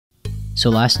So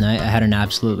last night I had an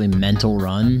absolutely mental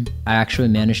run. I actually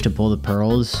managed to pull the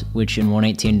pearls, which in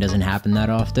 118 doesn't happen that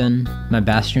often. My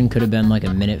bastion could have been like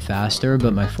a minute faster,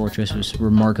 but my fortress was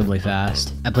remarkably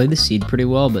fast. I played the seed pretty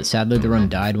well, but sadly the run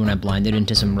died when I blinded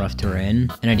into some rough terrain,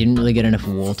 and I didn't really get enough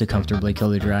wool to comfortably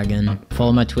kill the dragon.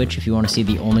 Follow my Twitch if you want to see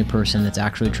the only person that's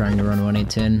actually trying to run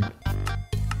 118.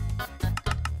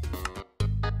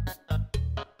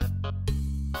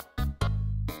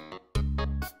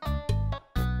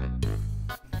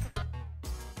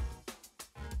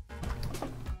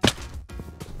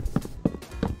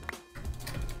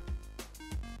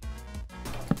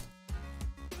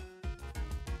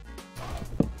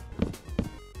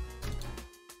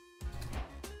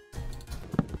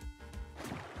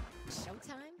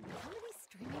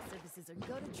 Or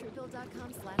go to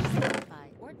truebill.com/Spotify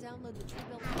or download the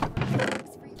Truebill app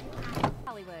for free.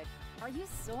 Hollywood, are you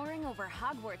soaring over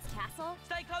Hogwarts Castle?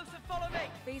 Stay close and follow me!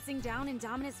 Facing down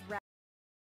Indominus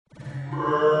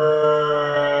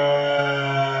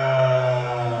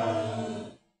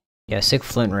Yeah, sick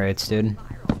flint rates, dude.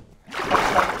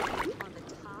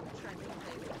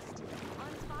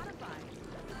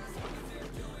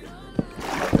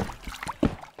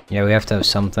 Yeah, we have to have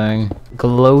something.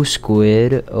 Glow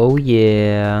squid, oh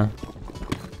yeah.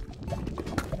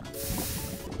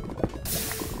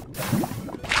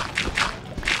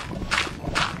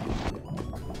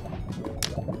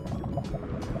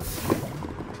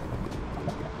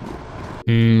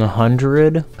 Hmm,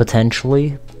 100,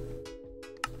 potentially.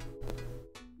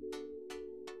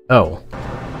 Oh,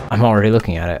 I'm already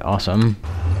looking at it, awesome.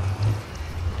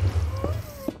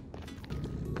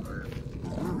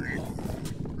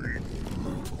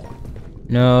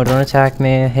 No, don't attack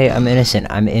me. Hey, I'm innocent.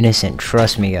 I'm innocent.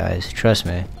 Trust me, guys. Trust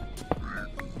me.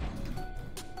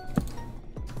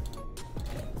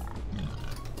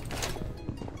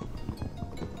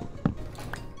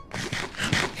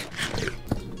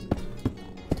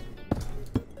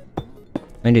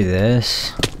 Let me do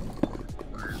this.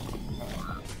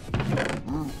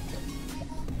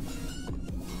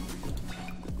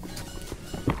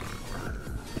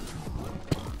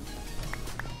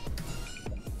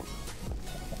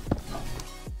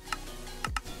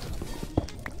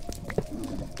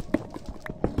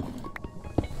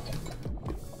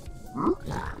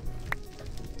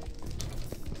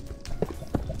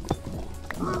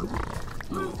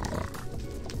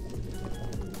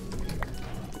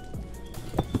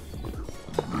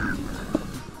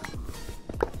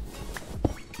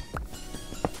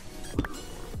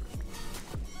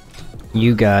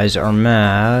 You guys are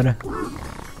mad.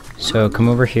 So come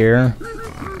over here.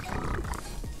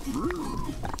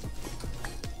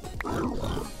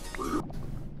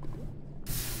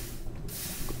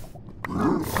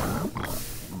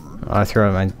 I throw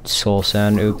out my soul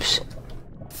sand, oops.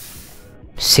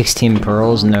 16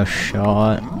 pearls, no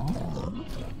shot.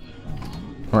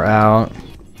 We're out.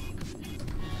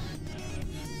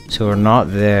 So we're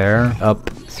not there. Up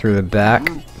through the back,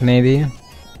 maybe?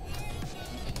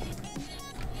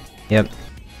 Yep.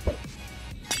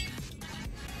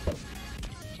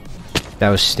 That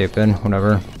was stupid,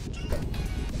 whatever.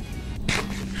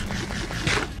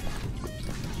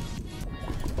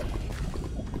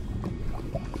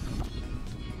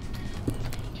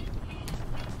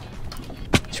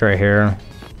 It's right here.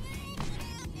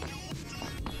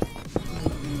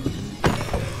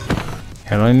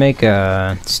 Here, let me make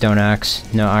a stone axe,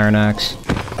 no iron axe.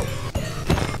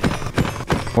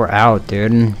 We're out,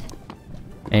 dude.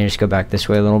 And you just go back this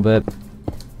way a little bit.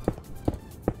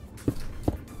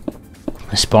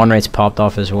 The spawn rates popped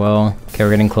off as well. Okay, we're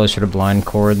getting closer to blind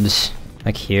cords.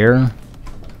 Like here?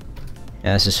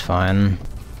 Yeah, this is fine.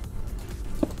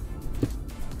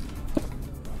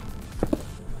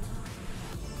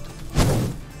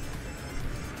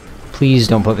 Please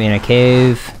don't put me in a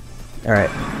cave. Alright.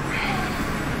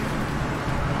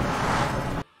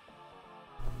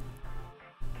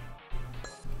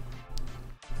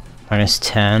 Minus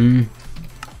 10.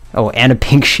 Oh, and a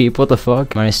pink sheep, what the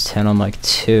fuck? Minus 10 on like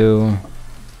 2.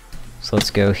 So let's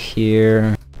go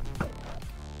here.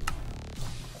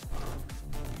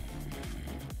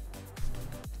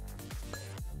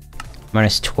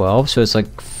 Minus 12, so it's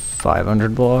like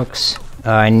 500 blocks.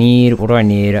 I need, what do I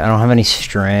need? I don't have any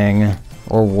string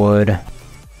or wood.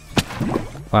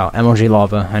 Wow, MLG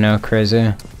lava, I know,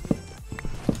 crazy.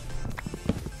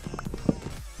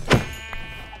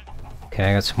 Okay,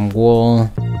 I got some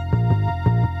wool.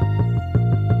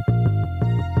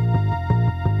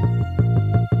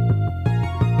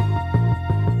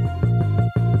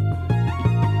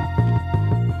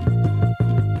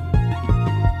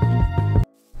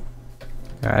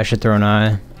 Alright, I should throw an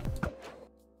eye.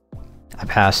 I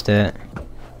passed it.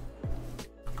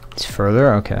 It's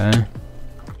further? Okay.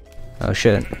 Oh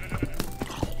shit.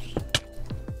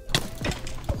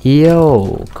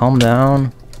 Yo, calm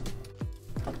down.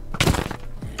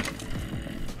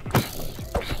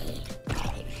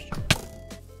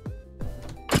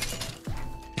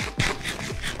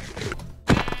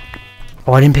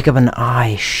 Oh, I didn't pick up an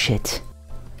eye. Shit.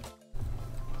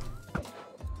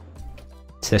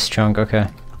 It's this chunk, okay.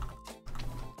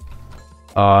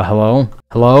 Hello?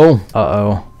 Hello?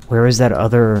 Uh-oh. Where is that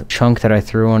other chunk that I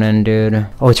threw one in, dude?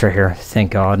 Oh, it's right here.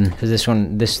 Thank God. Cause the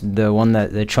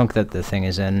chunk that the thing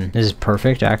is in. This is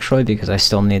perfect, actually, because I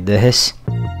still need this.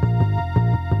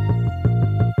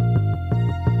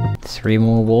 3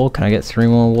 more wool. Can I get 3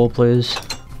 more wool, please?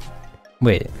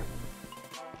 Wait.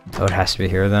 Oh, it has to be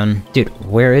here then. Dude,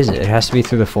 where is it? It has to be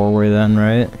through the four-way then,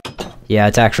 right? Yeah,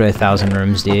 it's actually 1,000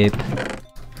 rooms deep.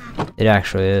 It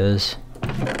actually is.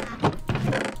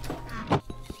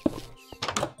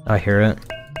 I hear it.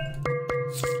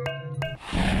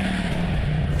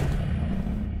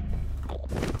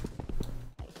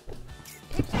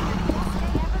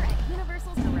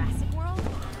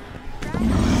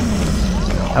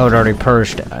 Oh, it already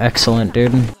purged. Excellent,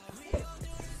 dude.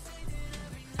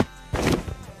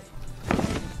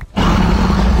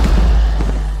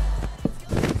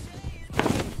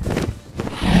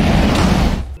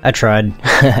 I tried.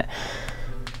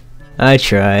 I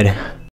tried.